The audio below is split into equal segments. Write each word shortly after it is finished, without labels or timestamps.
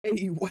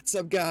Hey, what's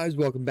up guys?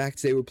 Welcome back.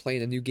 Today we're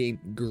playing a new game,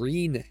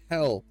 Green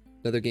Hell.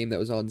 Another game that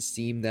was on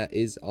Steam that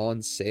is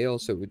on sale,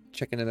 so we're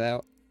checking it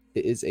out.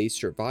 It is a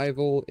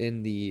survival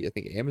in the, I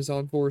think,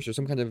 Amazon forest or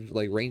some kind of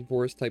like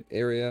rainforest type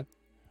area.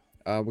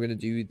 We're gonna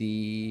do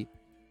the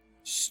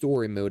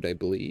story mode, I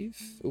believe.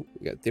 Oh,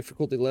 we got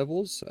difficulty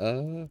levels.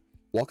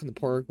 Walk in the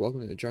park,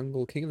 welcome to the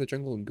jungle, king of the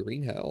jungle, and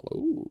Green Hell.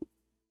 Ooh,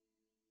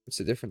 what's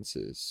the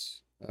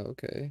differences?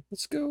 Okay,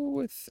 let's go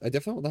with, I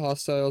definitely want the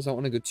hostiles. I don't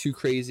want to go too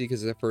crazy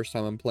because it's the first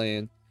time I'm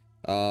playing.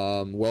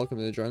 Welcome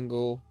to the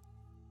jungle.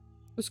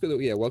 Let's go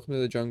to, yeah, welcome to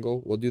the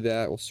jungle. We'll do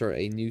that. We'll start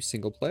a new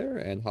single player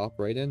and hop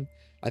right in.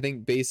 I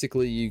think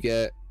basically you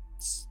get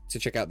to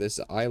check out this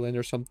island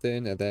or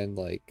something, and then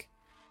like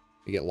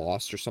you get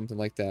lost or something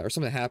like that, or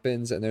something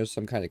happens and there's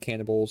some kind of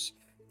cannibals,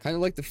 kind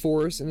of like the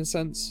forest in a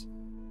sense.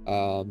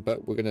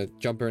 But we're gonna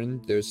jump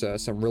in. There's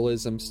some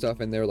realism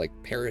stuff in there, like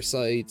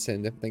parasites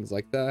and different things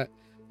like that,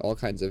 all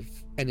kinds of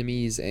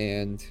enemies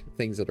and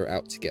things that are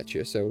out to get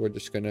you. So we're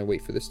just gonna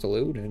wait for this to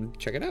load and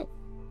check it out.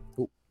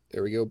 Oh,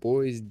 there we go,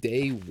 boys.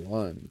 Day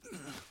one.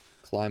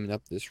 Climbing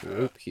up this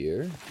rope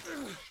here.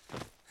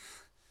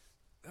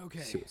 Okay.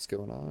 See what's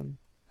going on.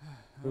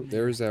 Oh,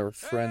 there's our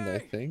friend, I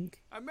Hey!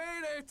 think. I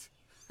made it!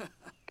 Is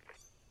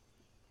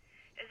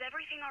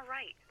everything all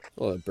right?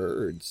 Oh, the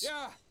birds.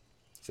 Yeah!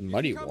 Some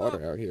muddy come water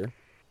up. out here.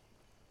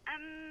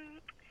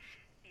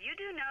 You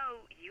do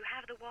know you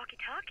have the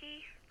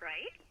walkie-talkie,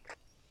 right?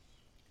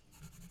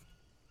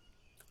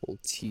 Hold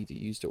T to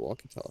use the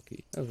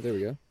walkie-talkie. Oh, there we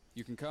go.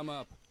 You can come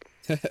up.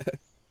 Just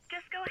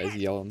go Guys ahead.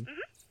 yelling.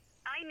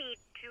 I need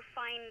to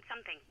find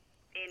something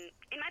in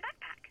my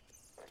backpack.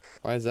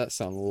 Why does that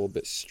sound a little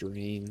bit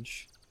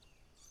strange?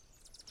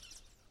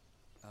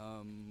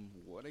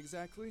 What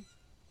exactly?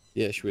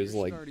 Yeah, she was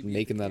You're like starting to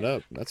making get that the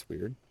up. That's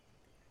weird.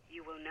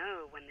 You will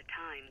know when the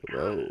time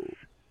Whoa. comes.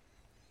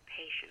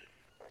 Patience.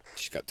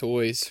 She's got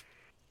toys.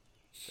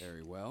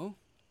 Very well.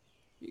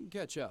 You can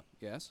catch up,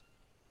 yes?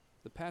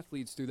 The path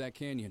leads through that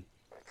canyon.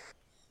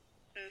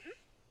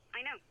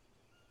 I know.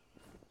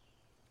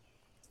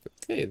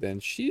 Okay, then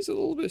she's a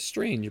little bit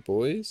strange,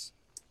 boys.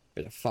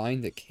 Gotta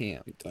find the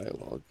camp.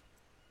 Dialogue.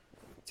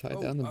 Tie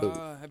down the boat.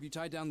 Have you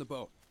tied down the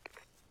boat?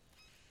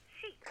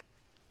 See.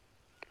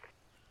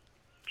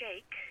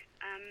 Jake,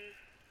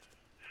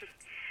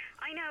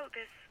 I know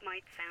this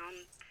might sound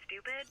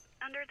stupid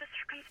under the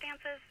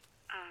circumstances,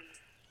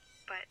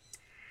 but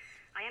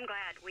I am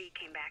glad we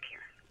came back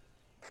here.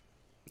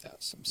 Yeah,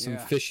 some Yeah,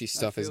 fishy I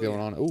stuff is feel going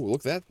ya. on. Oh,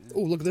 look at that. Yeah,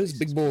 Oh, look at those place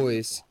big is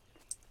boys. beautiful.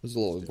 Those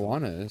little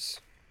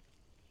iguanas.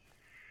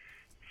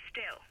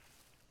 Still,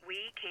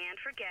 we can't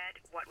forget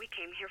what we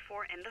came here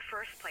for in the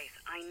first place.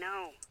 I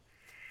know,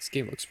 This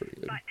game looks pretty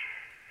good. but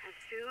as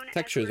soon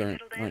Textures as we're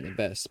aren't settled the in,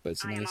 best, but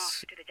it's a I am nice off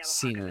to the Devil Hawk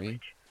scenery.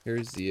 village.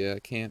 Here's the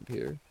camp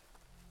here.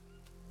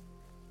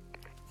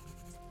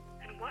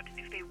 And what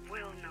if they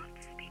will not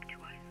speak to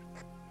us?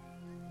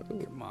 Oh,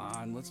 Come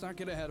on, let's not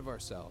get ahead of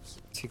ourselves.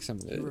 take some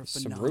You're a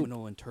some rope.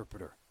 phenomenal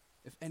interpreter.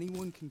 If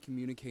anyone can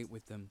communicate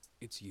with them,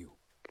 it's you.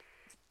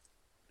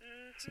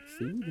 Some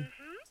food.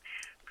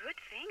 Good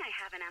thing I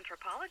have an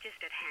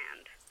anthropologist at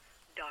hand,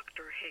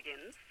 Dr.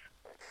 Higgins.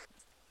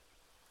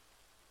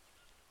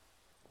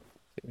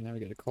 Okay, now we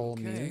gotta call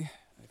him in. Okay,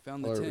 I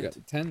found the Oh, tent. we got the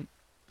tent.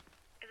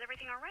 Is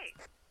everything all right?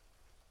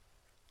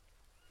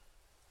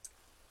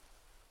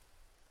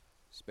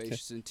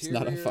 Spacious It's interior.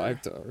 not a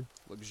 5-star.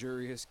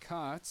 Luxurious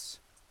cots.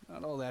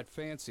 Not all that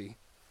fancy.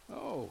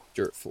 Oh,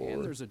 Dirt and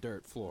floor. there's a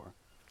dirt floor.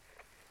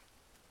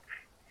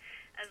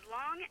 As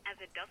long as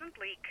it doesn't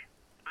leak,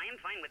 I am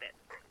fine with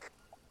it.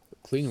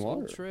 Clean Soul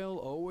water. Trail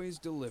always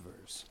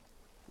delivers.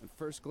 At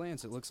first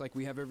glance, it looks like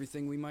we have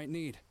everything we might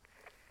need.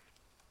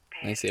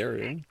 Nice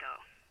area. Perfecto.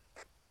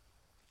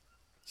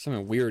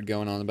 Something weird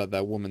going on about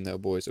that woman though,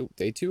 boys. Oh,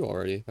 day 2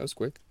 already. That was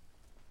quick.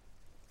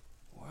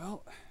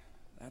 Well,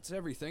 that's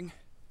everything.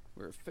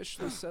 We're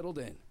officially settled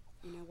in.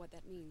 You know what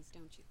that means,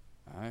 don't you?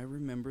 I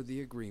remember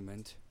the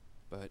agreement,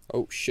 but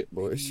Oh shit,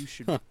 maybe boys. you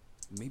should. Huh.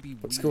 Maybe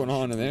What's we going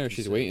on should in there?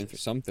 She's reconsider waiting for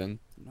this. something.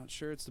 I'm not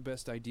sure it's the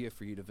best idea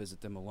for you to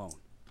visit them alone.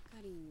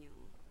 Cariño,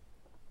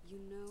 you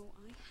know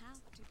I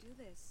have to do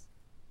this.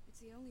 It's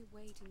the only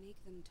way to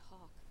make them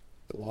talk.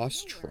 The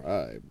Lost Don't worry.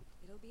 Tribe.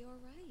 It'll be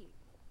alright.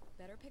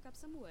 Better pick up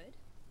some wood.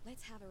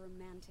 Let's have a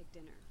romantic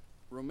dinner.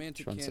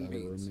 Romantic She wants to canned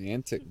have a beans.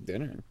 romantic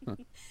dinner. Huh.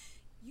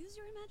 Use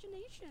your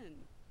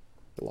imagination.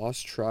 The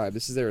Lost Tribe.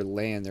 This is their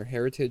land, their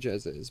heritage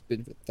as it has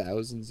been for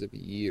thousands of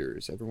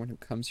years. Everyone who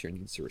comes here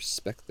needs to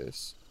respect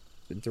this.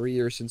 It's been 3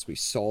 years since we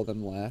saw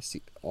them last.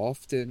 They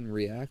often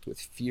react with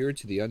fear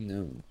to the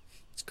unknown.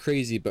 It's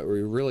crazy, but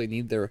we really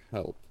need their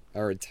help.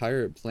 Our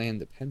entire plan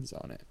depends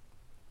on it.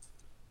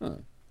 Huh.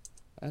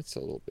 That's a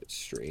little bit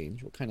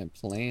strange. What kind of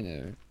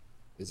plan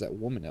is that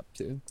woman up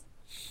to?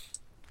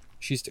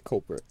 She's the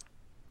culprit.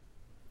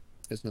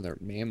 There's another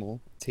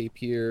mammal.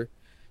 Tapir,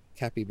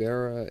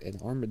 capybara,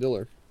 and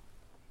armadillo.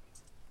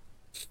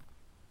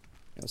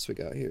 What else we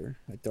got here?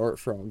 A dart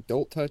frog.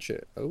 Don't touch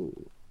it. Oh.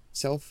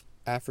 South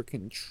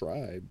African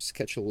tribes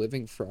catch a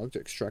living frog to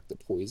extract the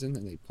poison,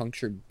 and they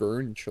puncture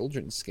burned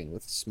children's skin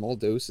with small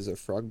doses of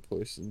frog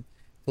poison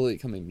fully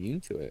become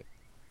immune to it.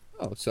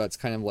 Oh, so that's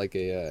kind of like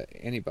a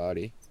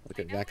antibody, like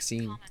a I know it's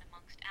vaccine. common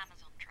amongst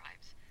Amazon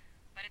tribes,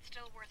 but it's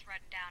still worth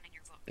writing down in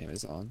your book.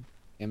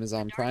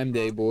 Amazon The Prime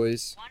dark Day, frog,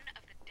 boys. one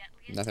of the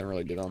deadliest Nothing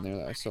really did poisons on the there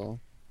that I planet, saw.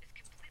 is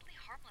completely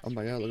harmless Oh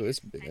my to god, look at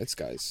invaders this. thanks This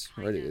to guy's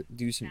some ready kind to of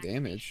do some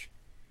vaccination. damage.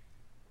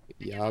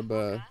 The Yaba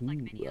Devil like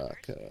many others,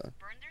 Huraka.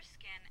 burn their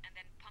skin and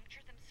then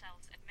puncture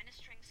themselves,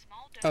 administering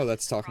small doses Oh,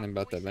 that's of talking frog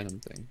about the poison. venom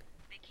thing.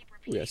 They keep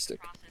Ooh, yeah, repeating the stick.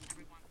 process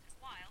every once in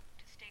a while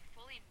to stay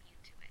fully immune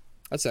to it.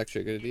 That's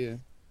actually a good idea.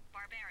 It's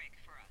barbaric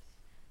for us,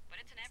 but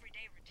it's an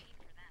everyday routine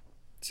for them.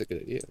 It's a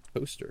good idea.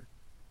 Poster.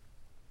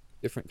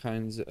 Different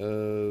kinds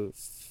of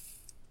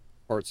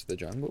parts of the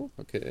jungle.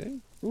 Okay.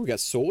 Ooh, we got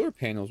solar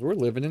panels. We're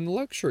living in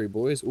luxury,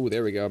 boys. Ooh,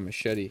 there we go.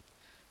 Machete.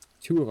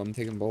 2 of them.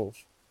 Take them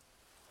both.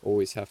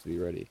 Always have to be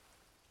ready.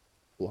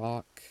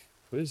 Block.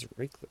 What does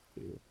right click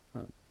do?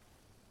 Huh.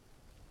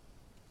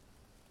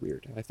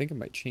 Weird. I think I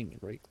might change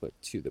right click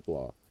to the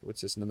block.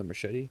 What's this? Another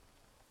machete?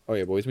 Oh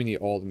yeah, boys. We need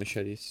all the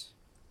machetes.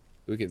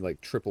 We can like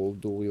triple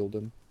dual wield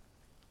them.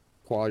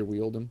 Quad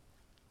wield them.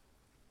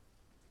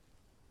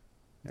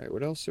 Alright,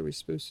 what else are we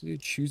supposed to do?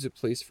 Choose a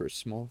place for a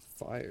small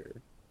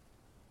fire.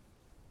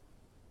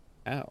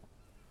 Ow.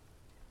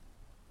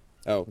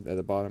 Oh, at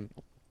the bottom.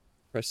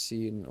 Press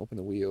C and open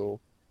the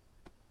wheel.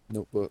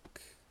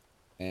 Notebook.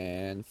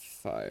 And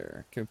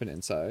fire. Can we put it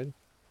inside?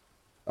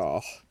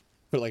 Oh.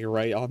 Put it like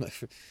right on the...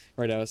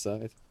 right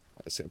outside.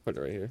 I'm just gonna put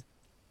it right here.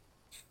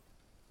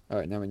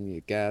 Alright, now we need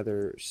to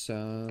gather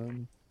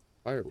some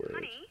firewood.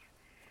 Honey,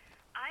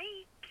 I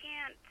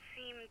can't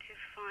seem to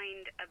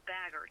find a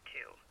bag or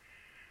two.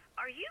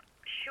 Are you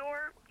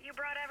sure you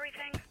brought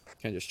everything?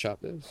 Can I just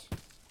chop this?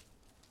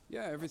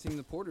 Yeah, everything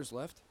the porters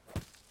left.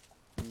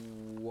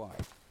 Why?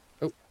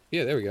 Oh,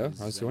 yeah, there we go.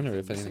 Is I was wondering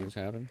if anything anything's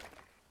happened.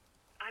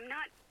 I'm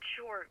not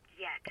sure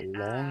yet. A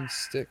long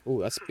stick.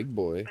 Oh, that's a big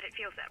boy. But it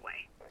feels that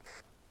way. What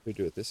do we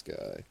do with this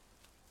guy?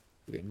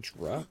 We can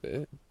drop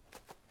it.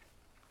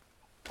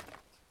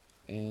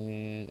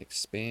 And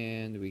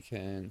expand. We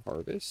can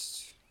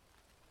harvest.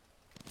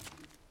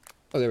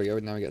 Oh, there we go.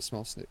 Now we got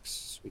small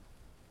sticks. Sweet.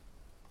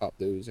 Pop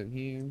those in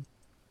here.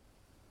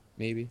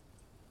 Maybe.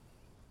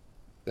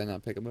 Then I'll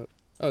pick them up.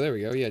 Oh, there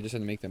we go. Yeah, I just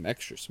had to make them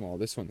extra small.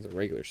 This one's a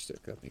regular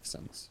stick. That makes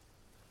sense.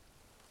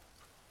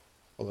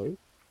 Hello?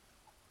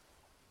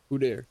 Who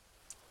there?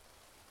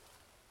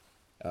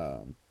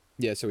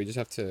 Yeah, so we just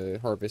have to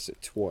harvest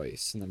it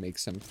twice, and then make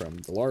some from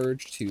the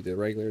large to the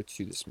regular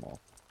to the small.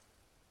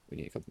 We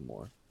need a couple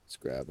more. Let's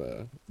grab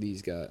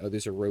these guys. Oh,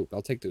 there's a rope.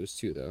 I'll take those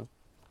two, though.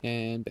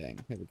 And bang.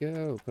 There we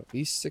go. Put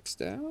these 6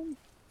 down.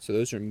 So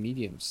those are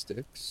medium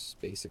sticks,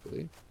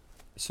 basically.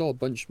 I saw a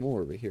bunch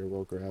more over here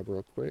we'll grab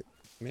real quick.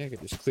 Maybe I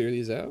could just clear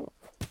these out.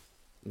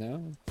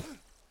 No?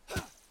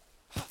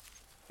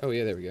 Oh,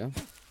 yeah, there we go.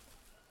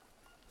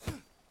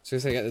 So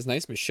I got this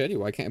nice machete.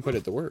 Why can't I put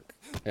it to work?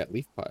 I got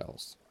leaf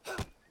piles.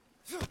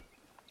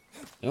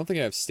 I don't think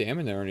I have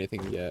stamina or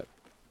anything yet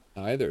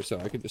either, so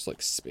I could just like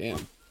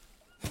spam.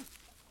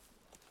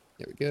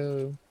 There we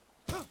go.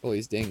 All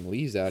these dang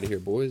leaves out of here,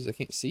 boys. I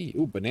can't see.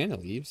 Ooh, banana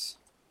leaves.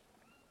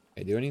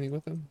 Can I do anything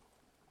with them?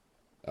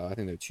 Oh, I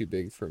think they're too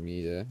big for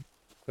me to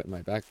put in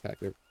my backpack.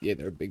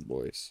 They're big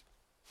boys.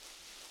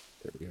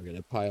 There we go. Got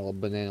a pile of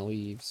banana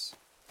leaves.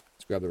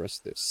 Let's grab the rest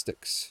of those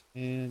sticks.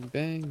 And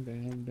bang,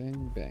 bang,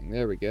 bang, bang.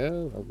 There we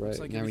go. All right,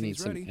 like now we need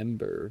some everything's ready.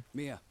 ember.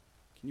 Mia,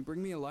 can you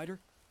bring me a lighter?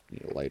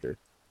 Need a lighter.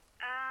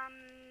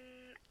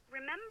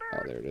 Remember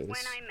Oh, there it is. when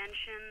I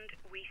mentioned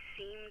we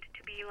seemed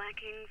to be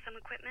lacking some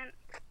equipment?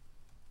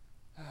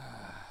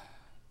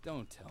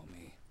 Don't tell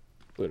me.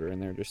 Put her in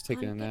there, just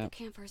taking a Hon, get nap. the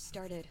campfire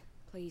started,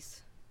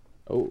 please.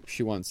 Oh,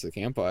 she wants the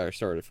campfire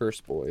started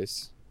first,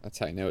 boys. That's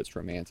how I know it's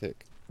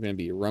romantic. We're gonna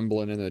be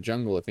rumbling in the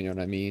jungle, if you know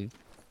what I mean.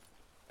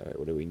 Alright,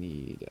 what do we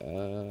need?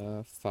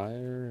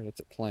 Fire. That's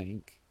a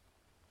plank.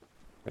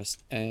 Press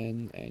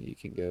N, and you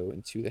can go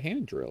into the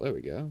hand drill. There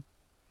we go.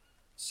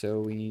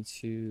 So we need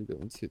to go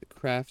into the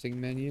crafting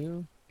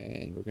menu,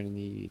 and we're gonna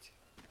need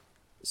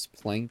this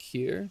plank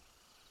here.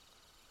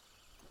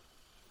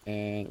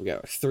 And we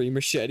got 3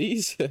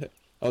 machetes.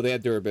 Oh, they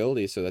have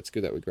durability, so that's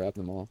good that we grabbed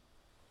them all.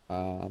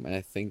 And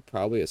I think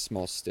probably a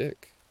small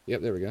stick.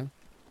 Yep, there we go.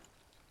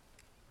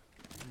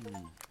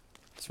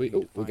 Sweet.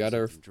 Oh, we got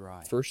our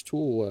first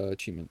tool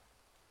achievement.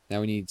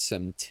 Now we need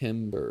some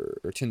timber,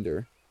 or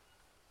tinder.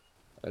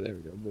 Oh, there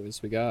we go,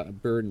 boys. We got a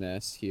bird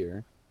nest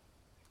here.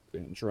 We're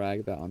gonna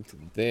drag that onto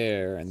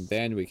there, and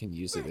then we can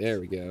use it.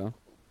 There we go.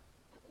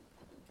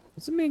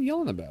 What's the man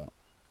yelling about?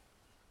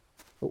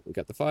 Oh, we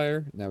got the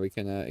fire. Now we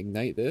can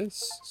ignite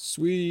this.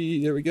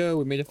 Sweet. There we go.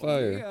 We made a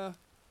fire. Yeah.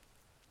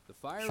 The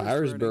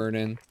Fire's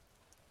burning.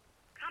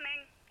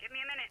 Coming. Give me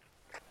a minute.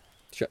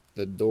 Shut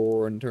the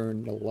door and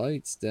turn the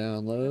lights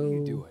down How low. do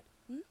you do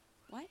it?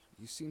 What?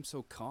 You seem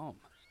so calm.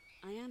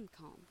 I am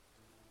calm.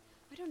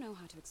 I don't know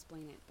how to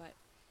explain it, but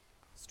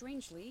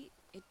strangely,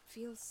 it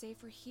feels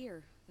safer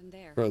here than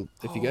there. Bro,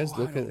 if you guys Oh, I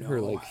look at don't her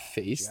know. like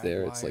face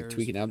there, it's like Jaguars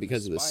tweaking out and the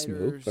because of the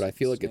smoke, but I spiders,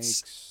 feel like snakes.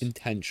 it's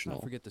intentional.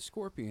 Don't forget the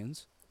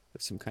scorpions.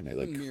 Like some kind of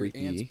like Mere ants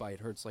creepy, bite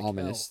hurts like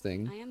ominous hell.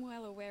 thing. I am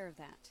well aware of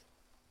that.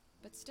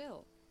 But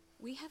still,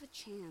 we have a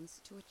chance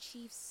to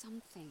achieve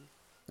something.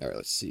 All right,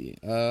 let's see.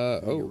 You're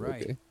Oh,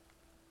 right. okay.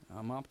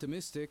 I'm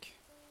optimistic.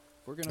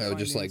 If we're gonna I find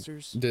just like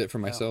answers, did it for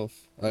hell,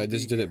 myself. I'll I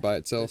just be did it here. by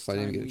itself. This I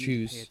didn't time get we to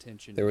need to pay choose.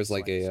 attention There to was the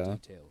like a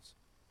slightest details.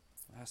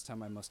 Last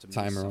time I must have missed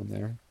timer on something.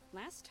 there.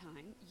 Last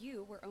time,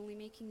 you were only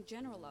making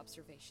general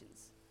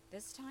observations.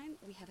 This time,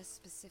 we have a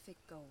specific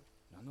goal.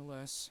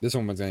 Nonetheless, This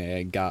one was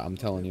gonna got. I'm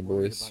telling you,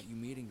 worried boys. about you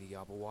meeting the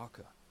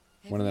Yabawaka.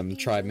 One of them Everything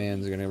tribe will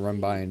mans be are gonna run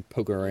by fine. and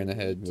poke her right in the You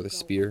head need with a to go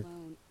spear.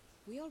 alone.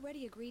 We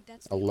already agreed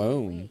that's the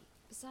Alone? only way.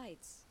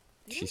 Besides,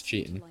 they She's don't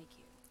seem to cheating. like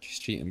you. She's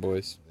cheating,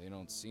 boys. They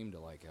don't seem to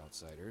like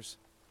outsiders.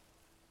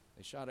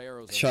 They shot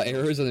arrows. At Shot a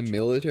arrows at a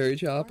military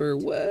chopper?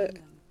 Hard to What? blame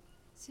them.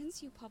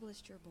 Since you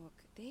published your book,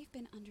 they've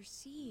been under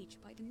siege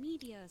by the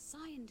media,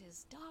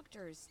 scientists,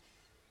 doctors.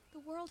 The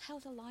World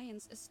Health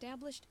Alliance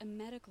established a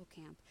medical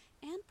camp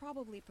and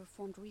probably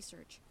performed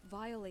research,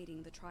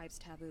 violating the tribe's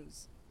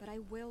taboos. But I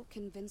will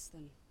convince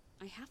them.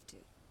 I have to.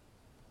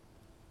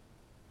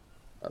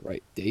 All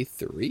right, day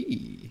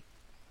 3.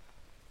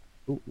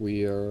 Ooh,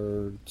 we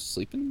are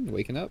sleeping,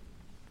 waking up.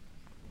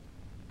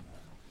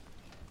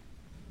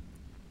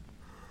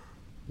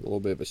 A little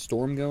bit of a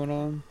storm going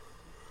on.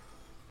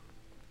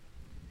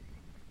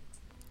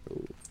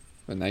 Ooh,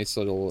 a nice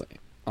little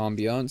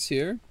ambiance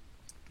here.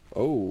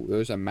 Oh,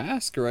 there's a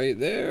mask right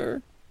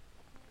there.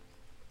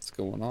 What's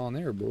going on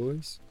there,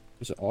 boys?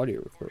 There's an audio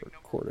recording.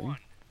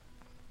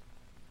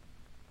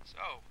 So,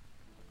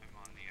 I'm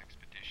on the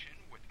expedition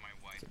with my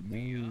wife, No,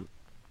 Mia.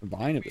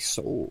 Vine of the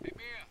Soul. Hey,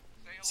 Mia,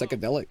 say hello.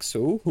 Psychedelic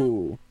Soul.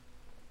 Hello.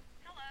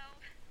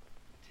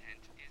 Tent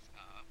is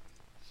up,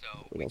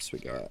 so What else we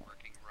can start got?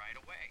 working right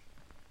away.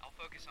 I'll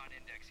focus on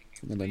indexing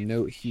new Another plants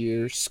note and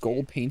here. species.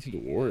 Skull painted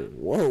warrior.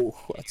 Whoa,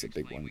 that's a big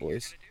explain one, what you're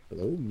boys.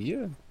 gonna Hello,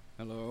 Mia.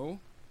 Hello,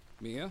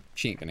 Mia.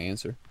 She ain't gonna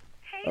answer.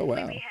 Hey, Oh, wow.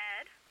 sleepyhead.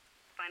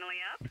 Finally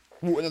up?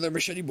 Ooh, another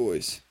machete,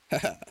 boys.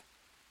 Haha.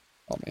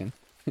 Oh man.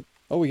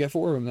 Oh, we got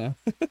 4 of them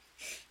now.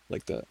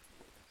 Like that.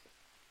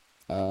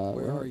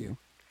 Where are you?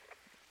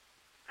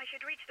 I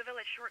should reach the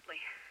village shortly.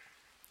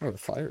 Oh, the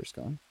fire's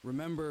gone.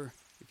 Remember,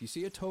 if you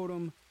see a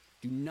totem,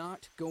 do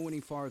not go any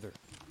farther.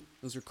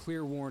 Those are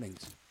clear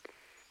warnings.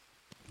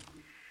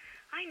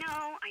 I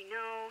know.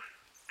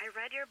 I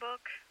read your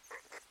book.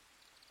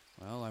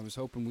 Well, I was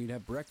hoping we'd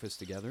have breakfast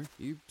together.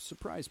 You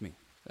surprised me.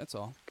 That's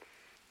all.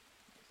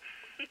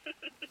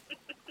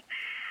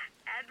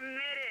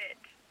 Admit it.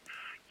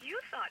 You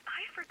thought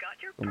I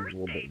forgot your That was a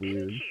little birthday, bit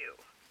didn't weird. you?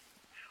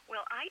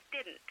 Well, I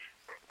didn't.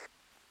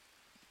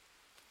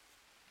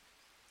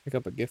 Pick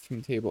up a gift from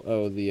the table.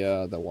 Oh,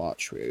 the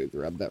watch. We gotta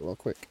grab that real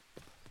quick.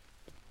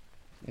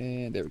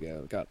 And there we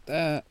go. Got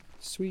that.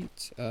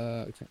 Sweet.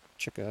 Okay,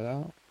 check that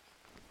out.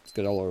 Let's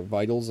get all our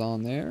vitals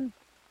on there.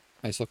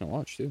 Nice looking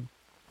watch too.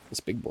 This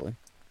big boy.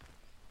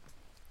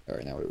 All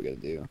right, now what do we gotta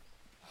do?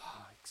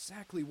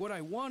 Exactly what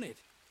I wanted. It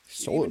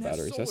Solar even has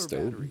batteries. That's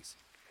solar dope. batteries.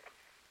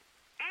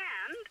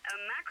 And a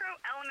macro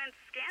element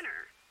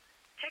scanner.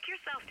 Check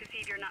yourself to see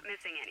if you're not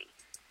missing any.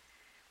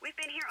 We've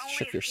been here only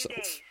Check a few yourself.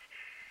 days,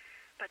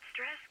 but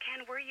stress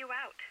can wear you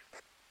out.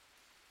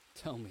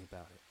 Tell me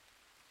about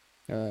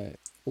it. All right,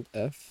 hold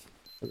F.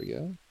 There we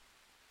go.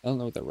 I don't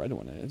know what the red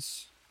one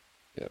is.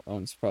 Yeah, that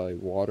one's probably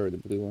water. The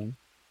blue one.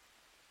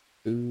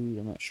 Ooh,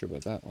 I'm not sure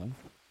about that one.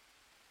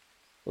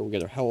 But we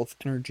got our health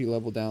energy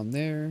level down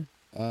there.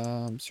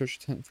 Search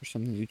tent for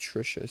something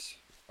nutritious.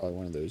 Probably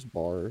one of those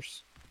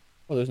bars.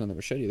 Oh, there's another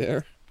machete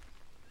there.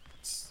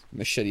 It's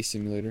machete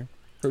simulator.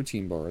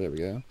 Protein bar. There we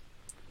go.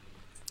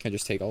 Can I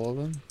just take all of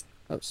them?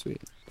 Oh,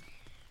 sweet.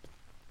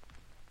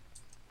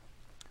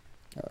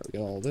 Alright, we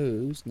got all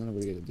those. None of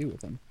what we got to do with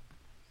them.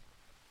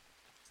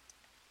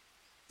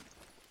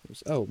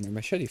 Oh, my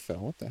machete fell.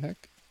 What the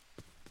heck?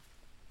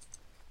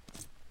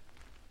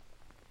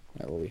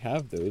 Alright, well, we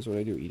have those. What do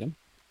I do? Eat them?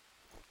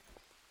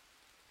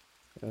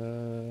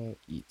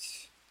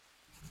 Eat.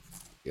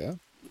 Yeah.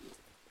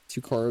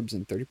 2 carbs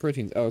and 30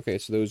 proteins. Oh, okay,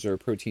 so those are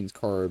proteins,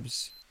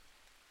 carbs.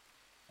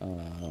 I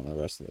don't know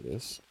the rest of it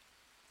is.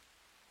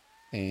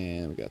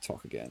 And we gotta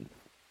talk again.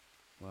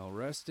 Well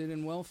rested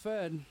and well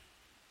fed.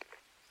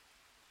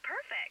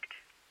 Perfect.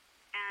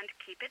 And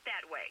keep it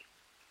that way.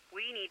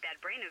 We need that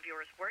brain of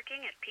yours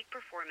working at peak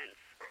performance.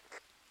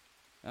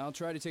 I'll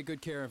try to take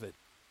good care of it.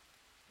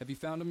 Have you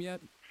found them yet?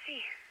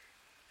 See,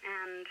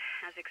 and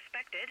as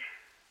expected,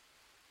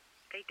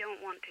 they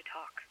don't want to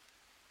talk.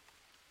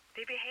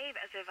 They behave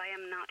as if I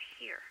am not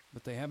here.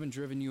 But they haven't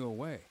driven you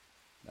away.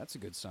 That's a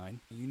good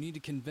sign. You need to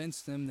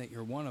convince them that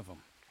you're one of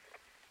them.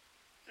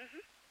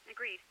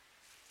 Agreed.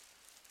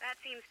 That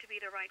seems to be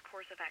the right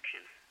course of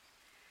action.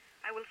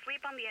 I will sleep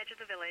on the edge of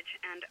the village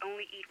and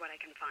only eat what I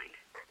can find.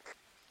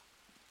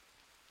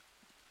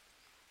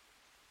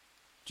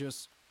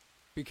 Just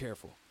be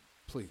careful,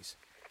 please.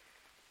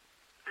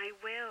 I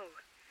will.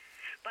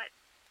 But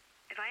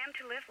if I am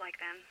to live like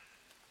them,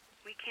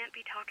 we can't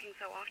be talking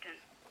so often.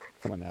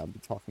 Come on now,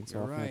 be talking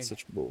so You're often. That's right.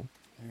 such bull.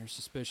 They're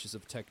suspicious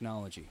of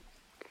technology.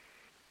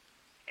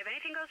 If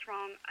anything goes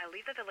wrong, I'll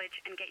leave the village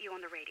and get you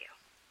on the radio.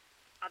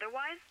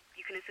 Otherwise,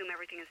 you can assume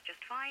everything is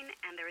just fine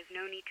and there is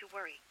no need to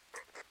worry.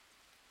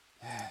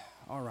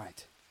 All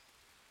right.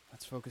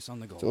 Let's focus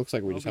on the goal. So it looks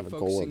like we I'll just be have a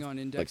goal focusing of on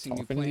like indexing new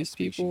talking to plant these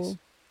people. species.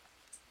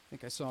 I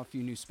think I saw a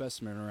few new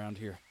specimens around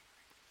here.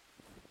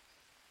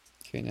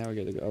 Okay, now we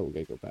gotta go. Oh, we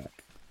gotta go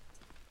back.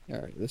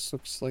 Alright, this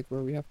looks like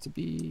where we have to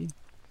be.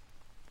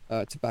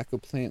 Tobacco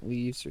plant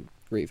leaves are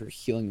great for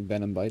healing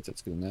venom bites.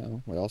 That's good to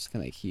know. What else can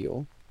they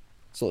heal?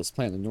 So let's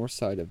plant on the north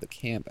side of the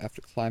camp.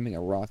 After climbing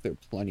a rock, there are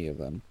plenty of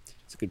them.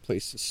 It's a good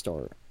place to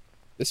start.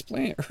 This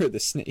plant or the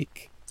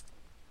snake?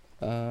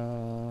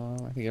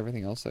 I think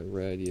everything else I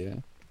read, yeah.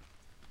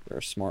 Our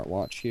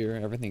smartwatch here.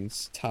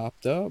 Everything's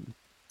topped up.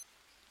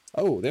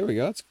 Oh, there we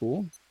go. That's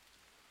cool.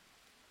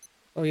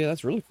 Oh yeah,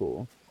 that's really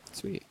cool.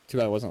 Sweet. Too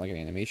bad it wasn't like an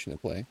animation to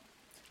play.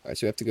 Alright,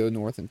 so we have to go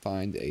north and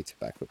find a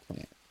tobacco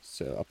plant.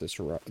 So up this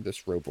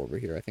rope over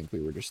here, I think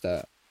we were just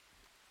at.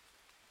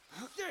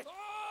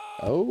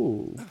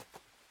 Oh.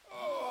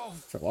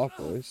 Fell off,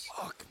 boys.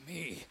 Fuck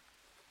me.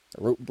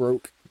 The rope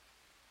broke.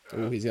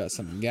 Oh, he's got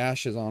some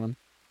gashes on him.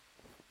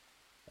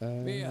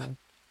 Mia.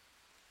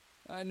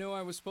 I know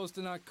I was supposed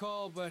to not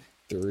call, but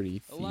 30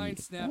 feet. the line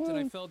snapped and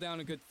I fell down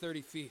a good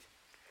 30 feet.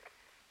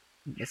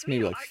 That's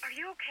maybe like Are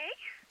you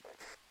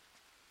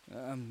okay?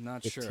 I'm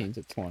not 15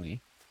 to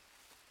 20.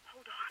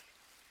 Hold on.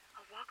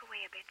 I'll walk away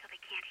a bit so they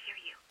can't hear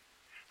you.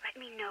 Let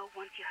me know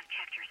once you have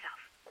checked yourself.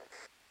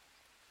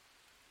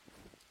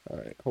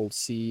 Alright, hold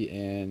C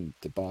and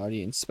the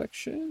body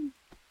inspection.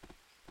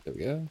 There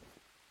we go.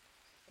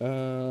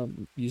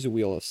 Use a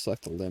wheel to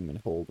select a limb and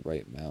hold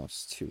right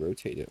mouse to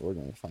rotate it or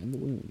to find the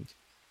wound.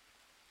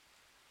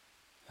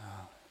 Oh,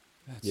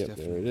 that's Yep, there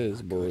definitely it is,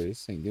 not good.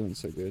 boys. Ain't doing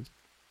so good.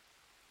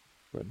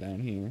 Right down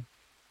here.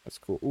 That's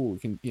cool. Ooh, we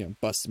can,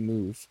 bust a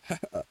move.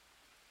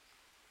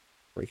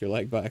 Break your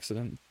leg by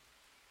accident.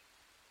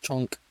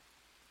 Chunk.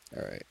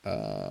 Alright,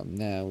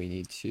 now we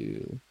need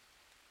to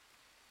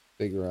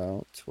figure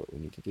out what we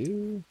need to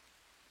do.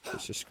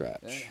 Just a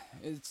scratch.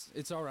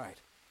 It's all right.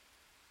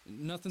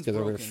 Nothing's Because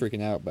broken. we're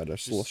freaking out about a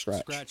Just little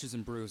scratch. scratches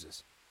and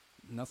bruises.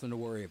 Nothing to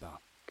worry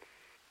about.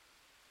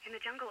 In the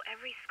jungle,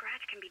 every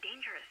scratch can be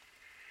dangerous.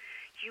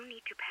 You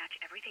need to patch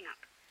everything up.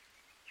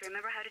 You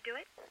remember how to do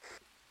it?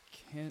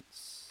 Can't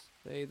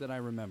say that I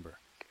remember.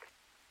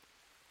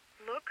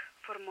 Look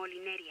for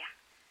Molineria.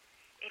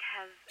 It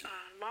has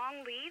long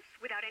leaves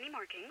without any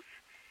markings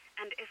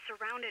and is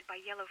surrounded by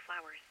yellow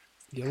flowers.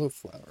 Yellow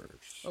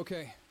flowers.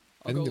 Okay,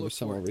 I I'll think go there look was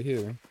some for it. over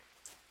here.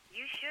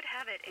 You should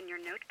have it in your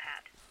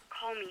notepad.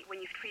 Call me when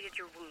you've treated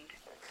your wound.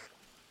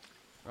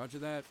 Roger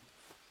that.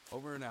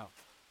 Over and out.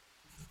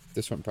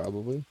 This one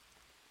probably.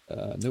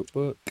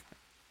 Notebook.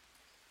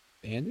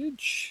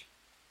 Bandage?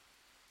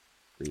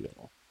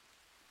 Burrito.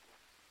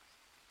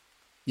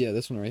 Yeah,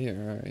 this one right here.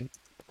 Alright.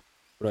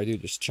 What do I do?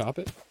 Just chop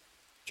it?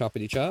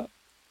 Choppity chop?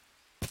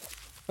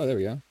 Oh, there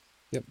we go.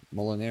 Yep,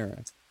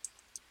 Molinera.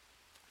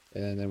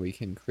 And then we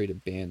can create a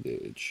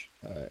bandage.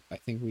 Alright, I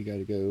think we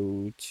gotta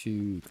go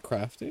to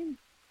crafting.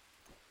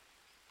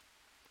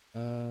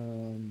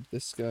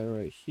 This guy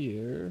right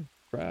here.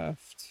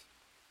 Craft.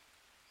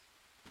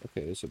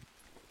 Okay, there's a...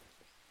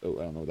 Oh,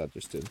 I don't know what that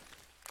just did.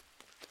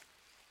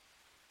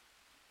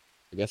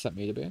 I guess that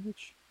made a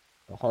bandage?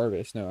 A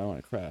harvest? No, I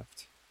want to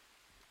craft.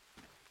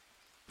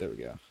 There we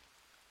go.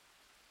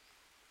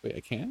 Wait, I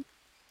can?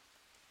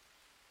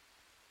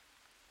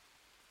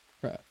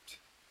 Craft.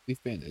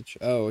 Leaf bandage.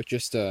 Oh, it's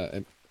just,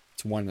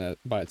 it's one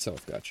by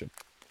itself. Gotcha.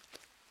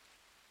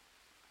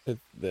 And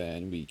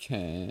then we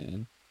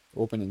can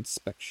open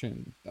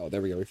inspection. Oh,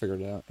 there we go. We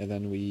figured it out. And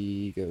then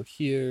we go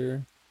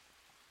here.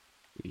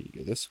 We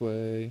go this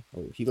way.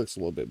 Oh, he looks a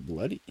little bit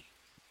bloody.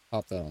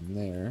 Pop that on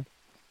there.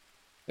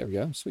 There we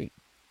go. Sweet.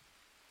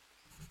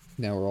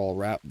 Now we're all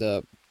wrapped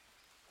up.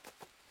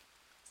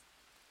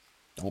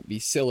 Don't be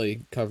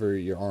silly. Cover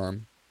your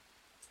arm.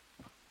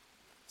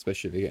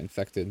 Especially if you get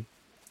infected.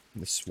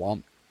 In the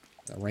swamp.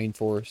 The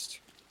rainforest.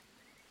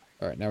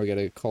 Alright, now we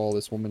gotta call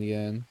this woman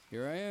again.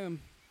 Here I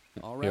am.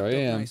 All Here wrapped I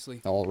up am.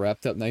 nicely. All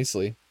wrapped up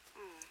nicely.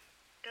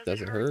 Does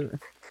Does it hurt?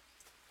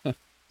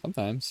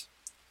 Sometimes.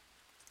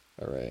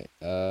 Alright,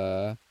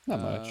 not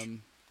much.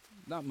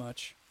 Not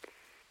much.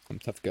 I'm a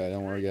tough guy,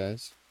 don't worry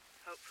guys.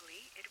 Hopefully,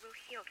 it will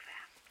heal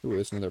fast. Ooh,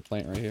 there's another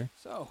plant right here.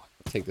 So,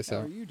 Take this how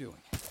out. are you doing?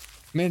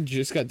 Man, you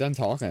just got done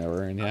talking to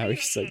her and now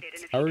he's like,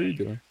 how are you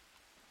doing?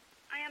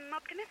 I am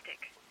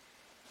optimistic.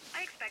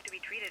 I expect to be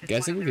treated as You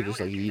guys one think of we their could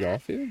just own like after eat that,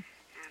 off here?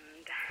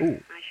 And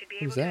Ooh, I should be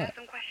who's able to that? ask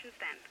some questions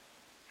then.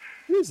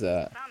 Who is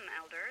that? Some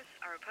elders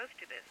are opposed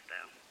to this,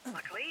 though.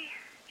 Luckily,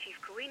 Chief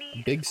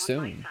Kawini A big is on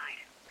stone. my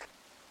side.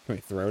 Can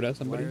we throw it at Why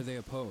somebody? are they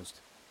opposed?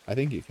 I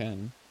think you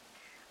can.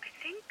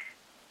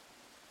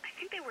 I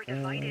think they were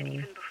divided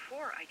even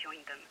before I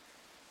joined them.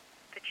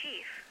 The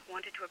chief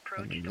wanted to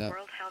approach mean, the that-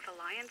 World Health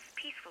Alliance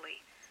peacefully,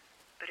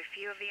 but a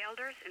few of the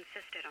elders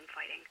insisted on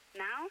fighting.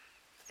 Now,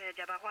 the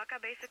Jabahuaca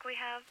basically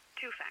have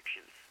two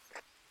factions.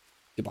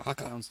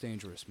 Ibaka. Sounds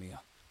dangerous,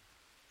 Mia.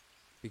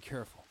 Be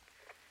careful.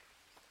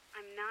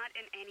 I'm not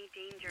in any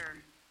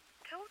danger.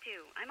 Told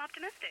you, I'm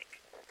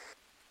optimistic.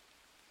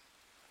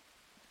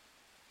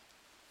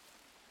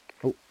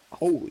 Oh,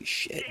 holy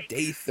shit.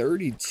 Day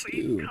 32.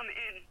 Please come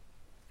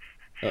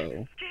in.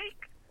 Uh-oh.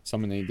 Jake,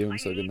 Someone ain't doing I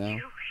so good need now.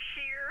 you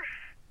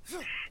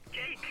here.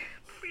 Jake,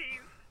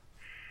 please.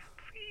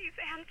 Please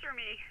answer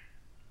me.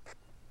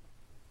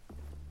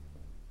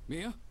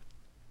 Mia?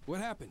 What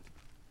happened?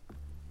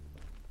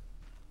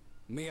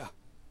 Mia,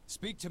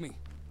 speak to me.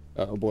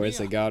 Oh boys,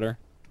 they Mia. got her.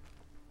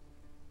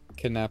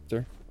 Kidnapped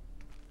her.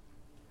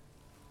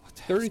 What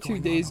the hell's 32 going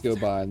on days over go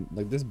there? by, and,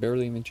 like, this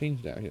barely even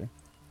changed out here.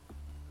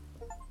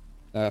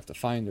 I have to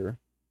find her.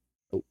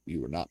 Oh,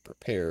 you were not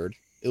prepared.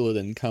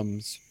 Illidan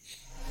comes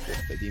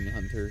with the demon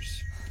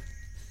hunters.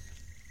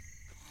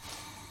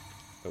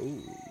 Oh.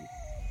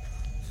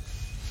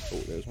 Oh,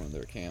 there's one of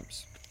their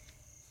camps.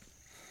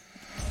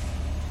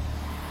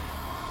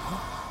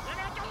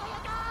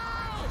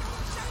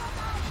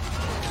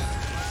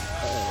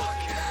 Uh-oh.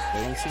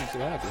 They don't seem too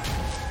happy.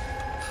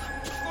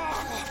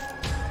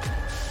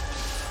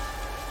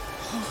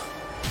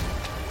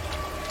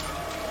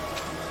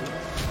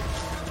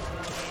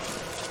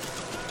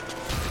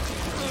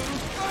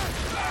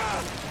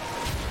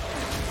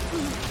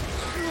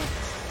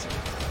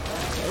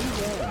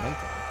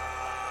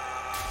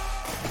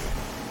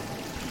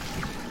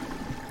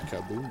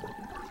 Kaboom.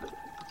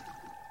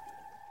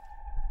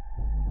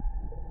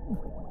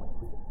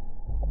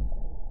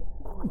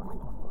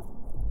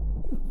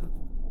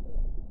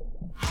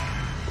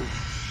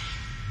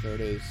 There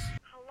it is.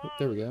 Hello? Oh,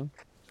 there we go.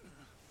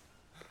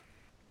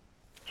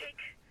 Jake,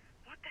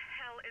 what the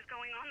hell is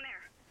going on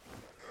there?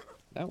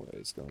 Now what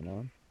is going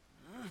on?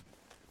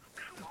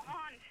 Come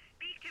on,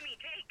 speak to me,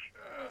 Jake.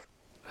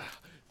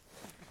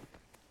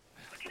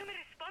 ¿Por qué no me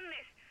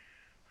respondes?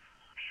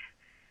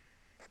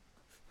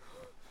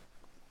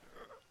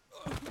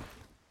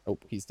 Oh,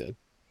 he's dead.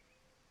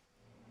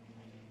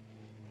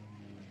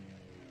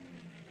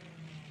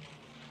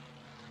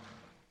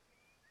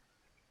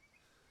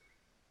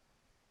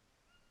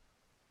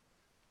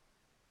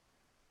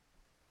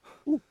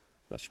 Ooh,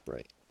 that's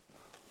bright.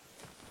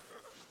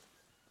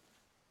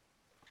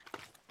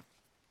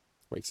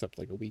 Wakes up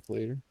like a week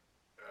later.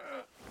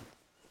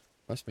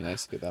 Must be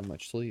nice to get that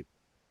much sleep.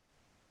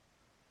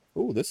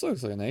 Ooh, this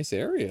looks like a nice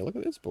area. Look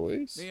at this,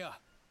 boys. Mia,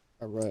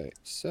 Alright,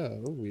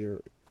 so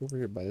we're over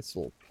here by this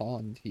little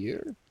pond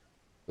here.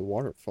 The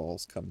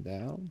waterfalls come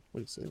down.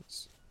 What is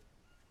this?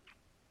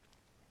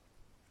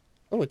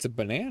 Oh, it's a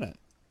banana.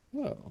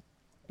 Oh,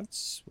 that's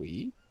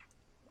sweet.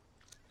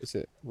 Is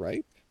it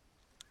ripe?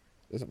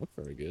 Doesn't look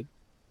very good.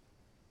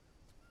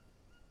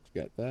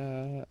 We got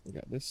that. We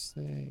got this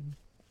thing.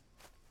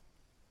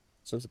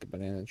 So it's like a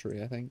banana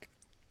tree, I think.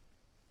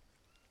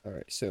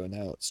 Alright, so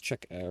now let's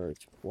check our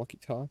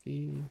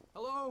walkie-talkie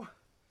hello?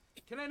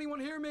 Can anyone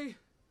hear me?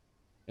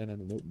 and then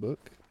the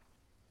notebook.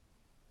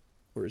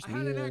 Where's I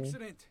had an Mia?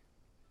 accident.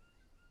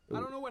 I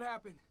don't know what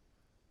happened.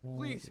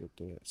 Please.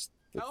 It's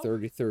the Help.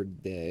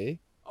 33rd day.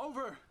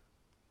 Over.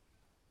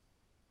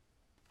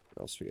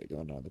 What else we got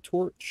going on? The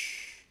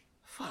torch.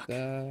 Fuck.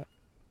 That.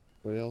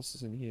 What else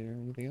is in here?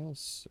 Anything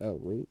else? Oh,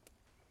 rope.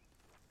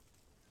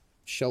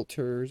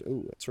 Shelters.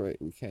 Oh, that's right.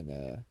 We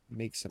can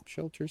make some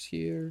shelters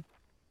here.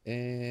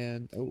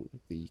 And oh,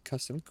 the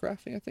custom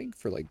crafting, I think,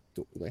 for like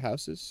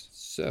houses.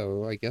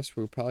 So I guess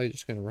we're probably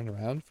just gonna run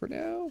around for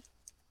now.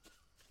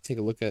 Take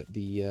a look at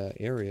the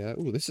area.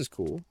 Oh, this is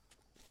cool.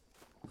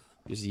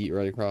 Just eat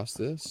right across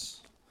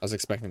this. I was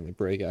expecting to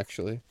break,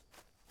 actually.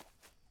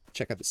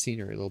 Check out the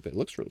scenery a little bit. It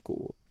looks really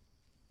cool.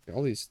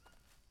 All these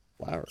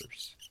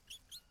flowers.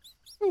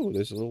 Oh,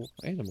 there's a little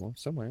animal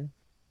somewhere.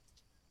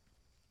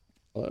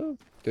 Hello?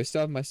 Do I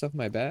still have my stuff in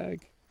my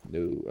bag?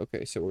 No.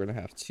 Okay, so we're gonna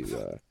have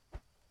to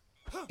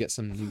get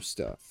some new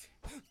stuff.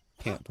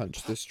 Can't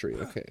punch this tree.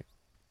 Okay.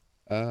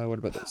 What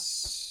about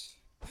this?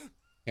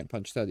 Can't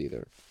punch that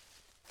either.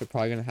 We're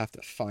probably gonna have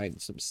to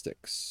find some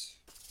sticks.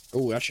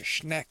 Oh, that's a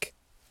schneck.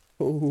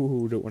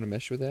 Oh, don't want to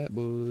mess with that,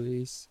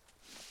 boys.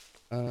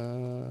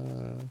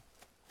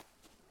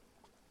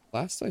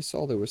 Last I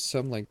saw there was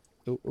some like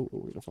oh,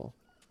 beautiful.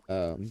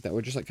 That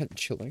were just like kind of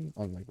chilling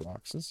on like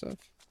rocks and stuff.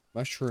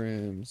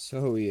 Mushrooms.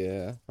 Oh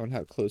yeah. I wonder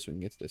how close we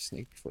can get to the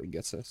snake before he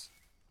gets us.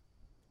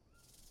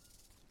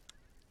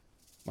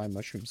 My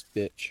mushrooms,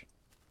 bitch.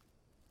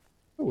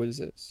 Oh, what is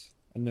this?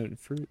 Unknown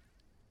fruit.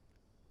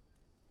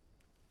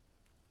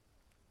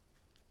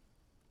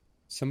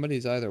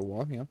 Somebody's either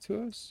walking up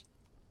to us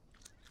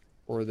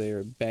or they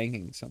are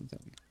banging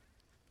something.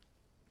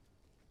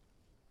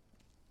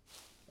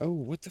 Oh,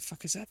 what the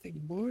fuck is that thing,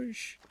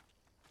 boys?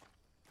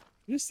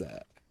 What is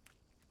that?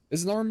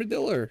 It's an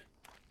armadillo.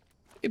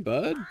 Hey,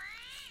 bud.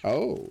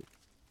 Oh. You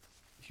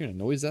hear the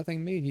noise that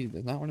thing made? He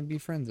does not want to be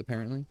friends,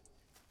 apparently.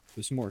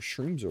 There's some more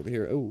shrooms over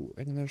here. Oh,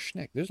 and another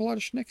schneck. There's a lot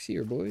of schnecks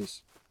here,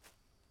 boys.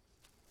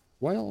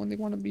 Why don't they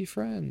want to be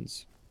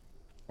friends?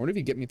 I wonder if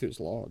he get me through his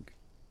log.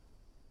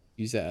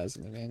 Use that as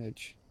an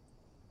advantage.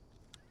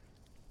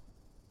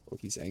 Oh,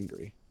 he's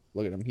angry.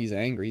 Look at him. He's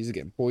angry. He's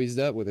getting poised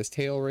up with his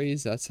tail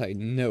raised. That's how you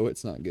know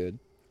it's not good.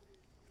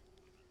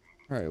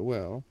 Alright,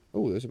 well.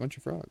 Oh, there's a bunch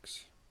of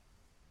frogs.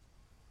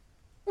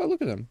 Oh,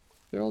 look at them.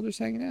 They're all just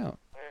hanging out.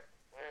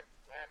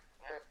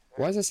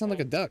 Why does that sound like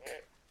a duck?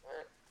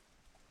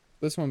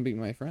 This one be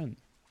my friend.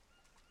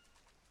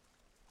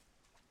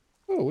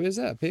 Oh, what is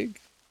that? Pig?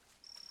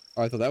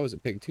 Oh, I thought that was a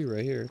pig too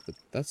right here, but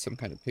that's some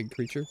kind of pig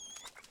creature.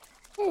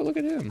 Oh, look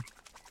at him.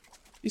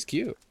 He's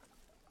cute.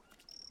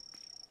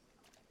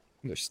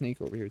 And there's a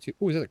snake over here too.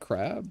 Oh, is that a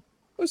crab?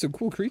 Oh, there's some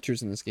cool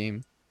creatures in this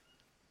game.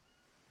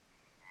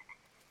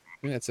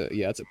 I mean,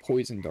 yeah, it's a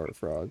poison dart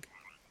frog.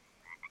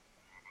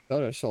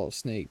 Thought I saw a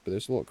snake, but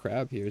there's a little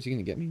crab here. Is he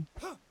gonna get me?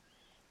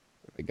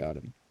 I got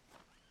him.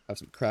 Have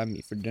some crab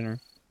meat for dinner.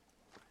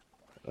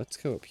 Let's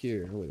go up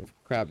here where the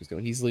crab is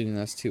going. He's leading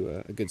us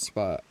to a good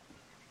spot.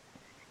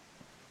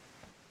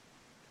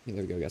 Yeah,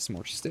 there we go. Got some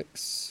more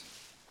sticks.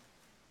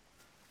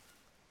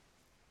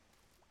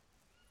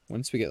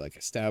 Once we get like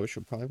established,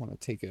 we'll probably want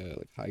to take a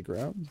like high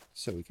ground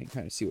so we can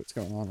kind of see what's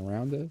going on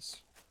around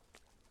us.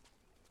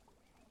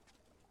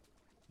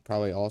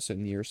 Probably also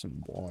near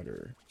some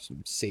water,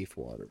 some safe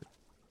water.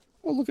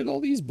 Oh, look at all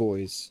these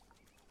boys.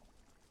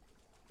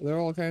 They're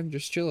all kind of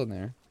just chilling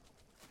there.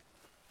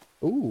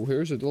 Ooh,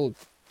 here's a little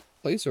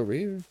place over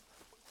here.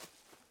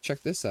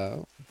 Check this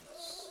out.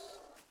 Is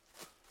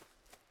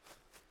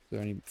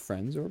there any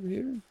friends over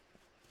here?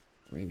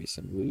 Maybe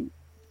some loot?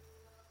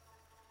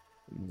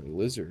 The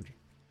lizard.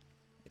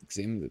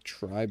 Examine the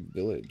tribe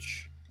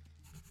village.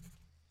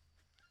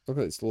 Look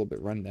like it's a little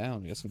bit run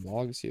down. We got some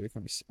logs here.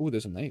 Oh,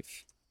 there's a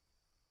knife.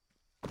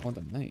 I want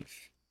a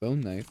knife.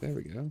 Bone knife. There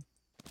we go.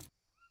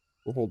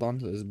 We'll hold on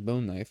to this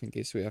bone knife in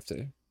case we have to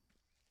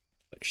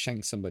like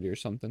shank somebody or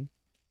something.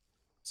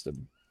 It's the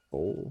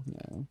bowl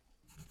now.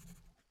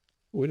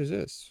 What is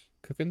this?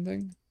 Cooking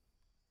thing?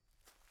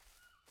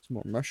 Some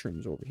more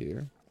mushrooms over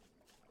here.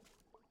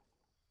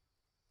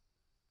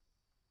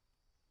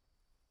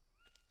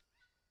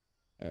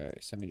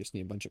 Alright, so we just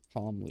need a bunch of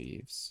palm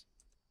leaves.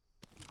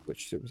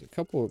 Which there was a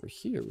couple over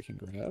here we can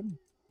grab.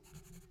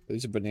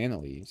 These are banana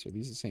leaves. Are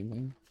these the same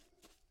thing?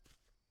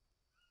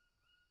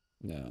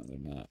 No, they're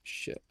not.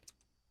 Shit.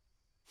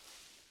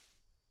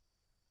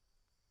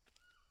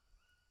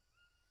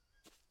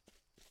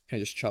 Can I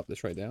just chop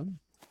this right down?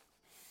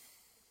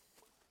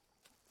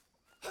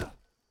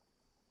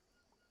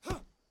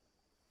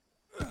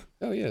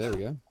 Oh yeah, there we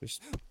go.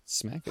 Just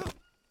smack it.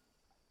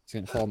 It's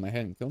gonna fall on my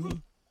head and kill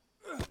me.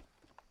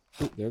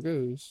 Oh, there it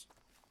goes.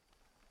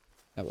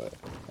 How about,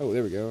 oh,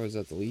 there we go. Is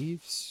that the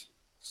leaves?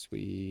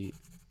 Sweet.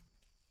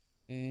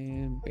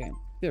 And bam.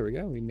 There we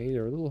go. We made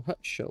our little hut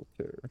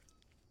shelter.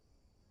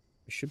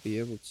 We should be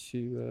able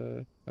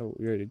to, oh,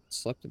 we already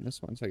slept in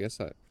this one, so I guess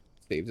that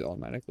saves it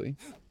automatically.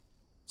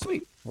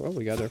 Sweet. Well,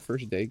 we got our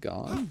first day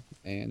gone,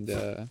 and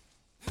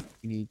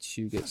we need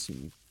to get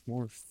some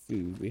more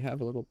food. We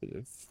have a little bit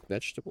of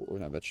vegetable, or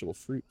not vegetable,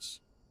 fruits.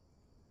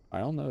 I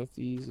don't know if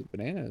these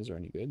bananas are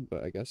any good,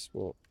 but I guess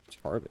we'll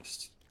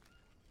harvest.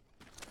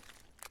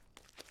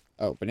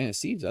 Oh, banana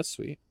seeds, that's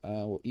sweet.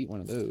 We'll eat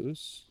one of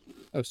those.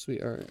 Oh,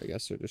 sweet. Alright, I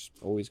guess they're just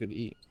always good to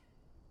eat.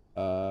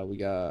 We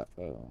got,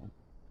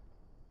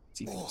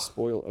 it's even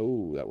spoiled.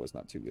 Oh, that was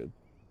not too good.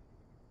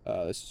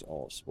 This is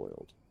all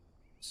spoiled.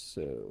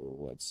 So,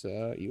 let's,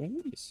 eat one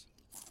of these.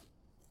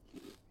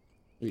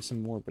 Eat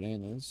some more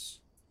bananas.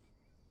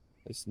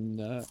 This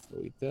nut,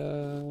 we'll eat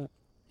that.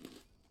 I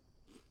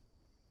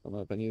don't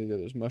know if any of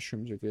those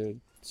mushrooms are good,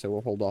 so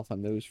we'll hold off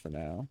on those for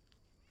now.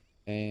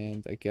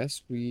 And I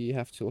guess we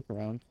have to look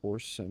around for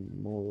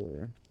some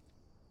more...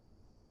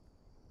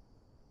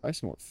 Probably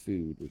some more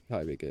food would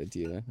probably be a good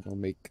idea. We'll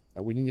make...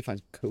 we need to find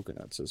some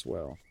coconuts as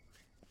well.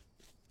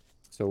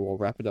 So we'll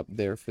wrap it up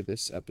there for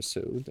this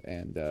episode,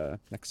 and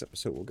next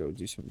episode we'll go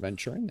do some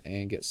adventuring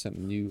and get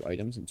some new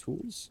items and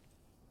tools.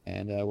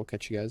 And we'll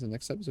catch you guys in the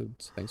next episode.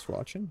 So thanks for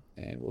watching,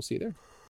 and we'll see you there.